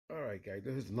All right, guys,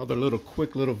 this is another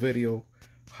quick little video.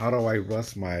 How do I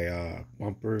rust my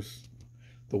bumpers?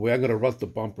 The way I'm going to rust the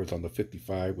bumpers on the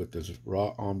 55 with this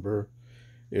raw umber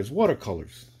is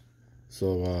watercolors.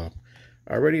 So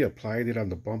I already applied it on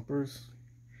the bumpers.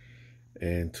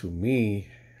 And to me,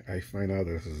 I find out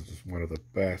this is just one of the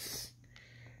best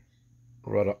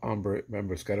raw umber.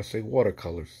 Remember, it's got to say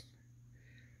watercolors.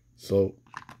 So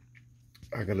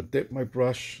I'm going to dip my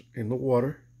brush in the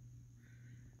water.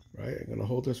 Right, I'm gonna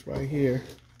hold this right here,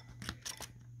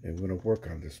 and I'm gonna work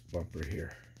on this bumper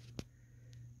here.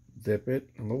 Dip it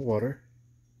in the water,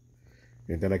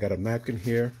 and then I got a napkin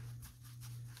here,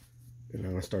 and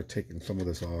I'm gonna start taking some of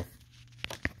this off.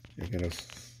 It's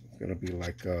gonna be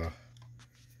like, let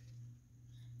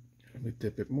me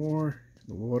dip it more in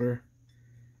the water.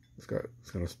 It's gonna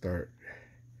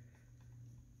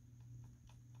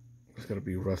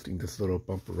be rusting this little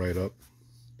bumper right up.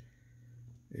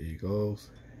 There he goes.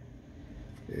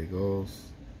 There it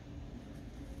goes.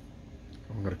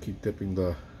 I'm gonna keep dipping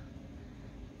the.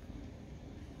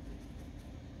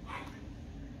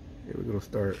 Here we're gonna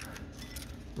start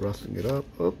rusting it up.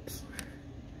 Oops.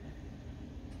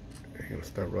 I'm gonna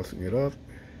start rusting it up.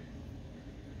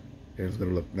 And it's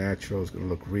gonna look natural. It's gonna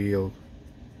look real.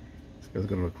 It's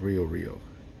gonna look real.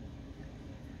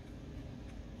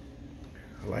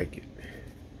 I like it.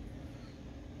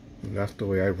 And that's the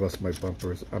way I rust my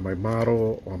bumpers. On my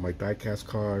model, on my die-cast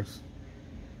cars,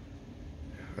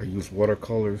 I use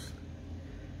watercolors.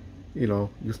 You know,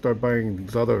 you start buying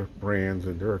these other brands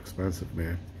and they're expensive,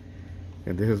 man.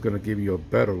 And this is going to give you a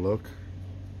better look.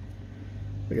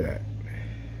 Look at that.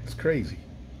 It's crazy.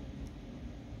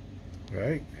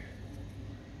 Right?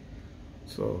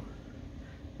 So,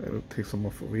 I'll take some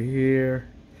off over here.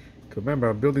 Because remember,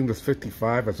 I'm building this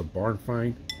 55 as a barn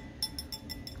find.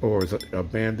 Or is it a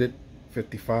bandit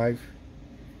 55?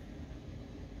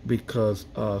 Because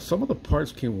some of the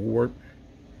parts can warp.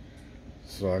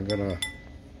 So I'm gonna,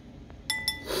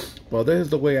 well, this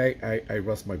is the way I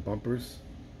rust my bumpers.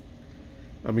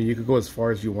 I mean, you can go as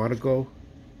far as you want to go.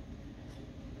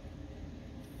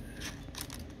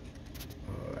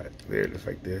 There it is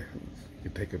right there. You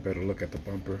can take a better look at the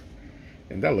bumper.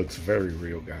 And that looks very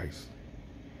real, guys.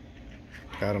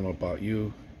 I don't know about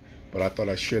you, but I thought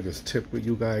I'd share this tip with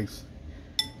you guys.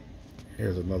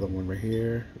 Here's another one right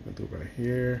here. We're gonna do it right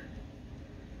here.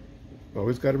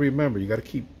 Always got to remember, you got to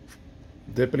keep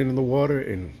dipping it in the water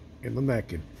and in the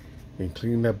napkin and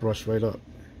cleaning that brush right up.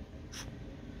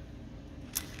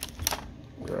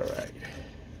 All right.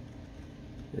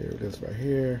 There it is right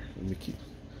here. Let me keep,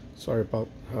 sorry about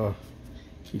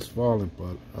keeps falling,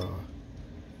 but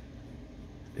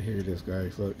here it is,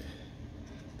 guys. Look,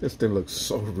 this thing looks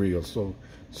so real, so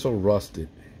rusted.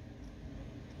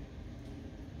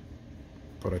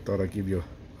 But I thought I'd give you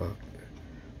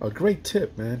a great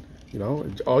tip, man. You know,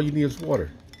 all you need is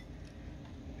water.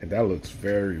 And that looks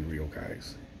very real,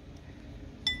 guys.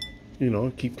 You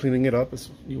know, keep cleaning it up as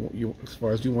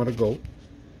far as you want to go.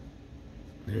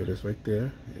 Here it is right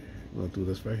there. I'm going to do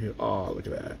this right here. Oh, look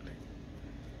at that.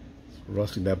 It's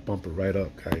rusting that bumper right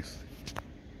up, guys.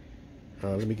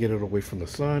 Let me get it away from the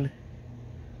sun.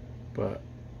 But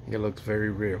it looks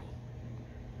very real.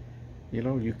 You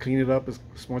know, you clean it up as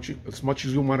much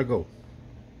as you want to go.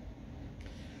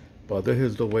 But this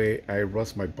is the way I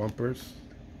rust my bumpers.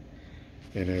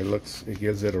 And it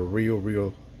gives it a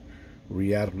real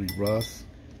reality rust.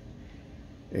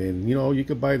 And you know, you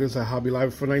can buy this at Hobby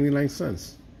Lobby for 99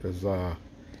 cents. There's raw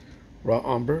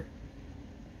umber.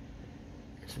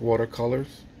 It's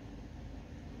watercolors.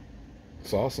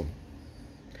 It's awesome.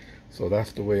 So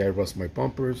that's the way I rust my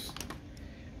bumpers.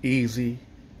 Easy.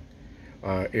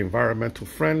 Environmental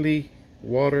friendly,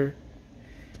 water,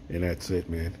 and that's it,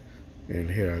 man. And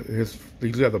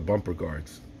these are the bumper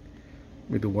guards. Let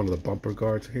me do one of the bumper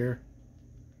guards here.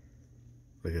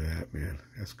 Look at that, man.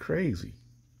 That's crazy.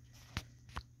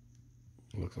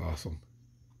 Looks awesome.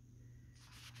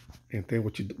 And then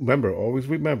what you do, always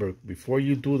remember, before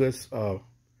you do this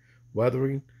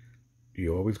weathering,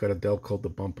 you always got to delp coat the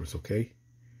bumpers, okay?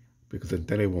 Because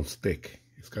then it won't stick.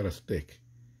 It's got to stick.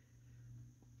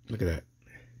 Look at that.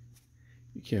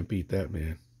 You can't beat that,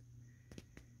 man.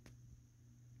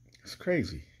 It's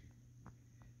crazy.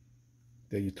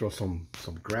 Then you throw some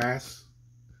grass,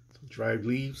 some dried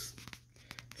leaves.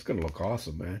 It's gonna look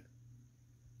awesome, man.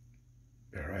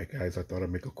 All right, guys, I thought I'd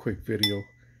make a quick video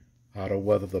how to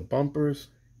weather the bumpers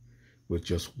with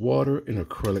just water and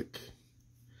acrylic.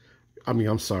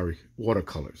 I'm sorry,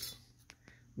 watercolors.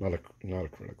 Not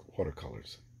acrylic,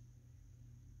 watercolors.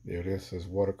 There it is, says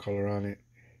watercolor on it.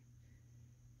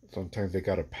 Sometimes they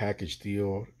got a package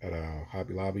deal at a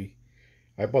Hobby Lobby.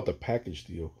 I bought the package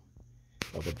deal.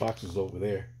 The box is over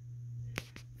there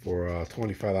for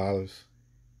 $25.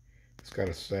 It's got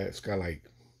a set. It's got like,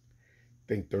 I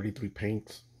think 33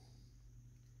 paints.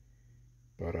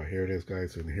 But here it is,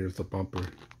 guys, and here's the bumper.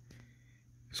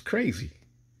 It's crazy.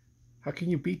 How can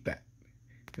you beat that?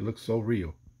 It looks so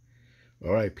real.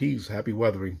 All right, peace, happy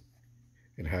weathering,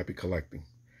 and happy collecting.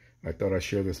 I thought I'd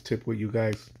share this tip with you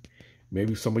guys.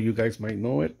 Maybe some of you guys might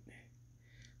know it.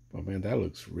 But man, that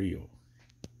looks real.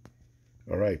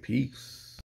 All right, peace.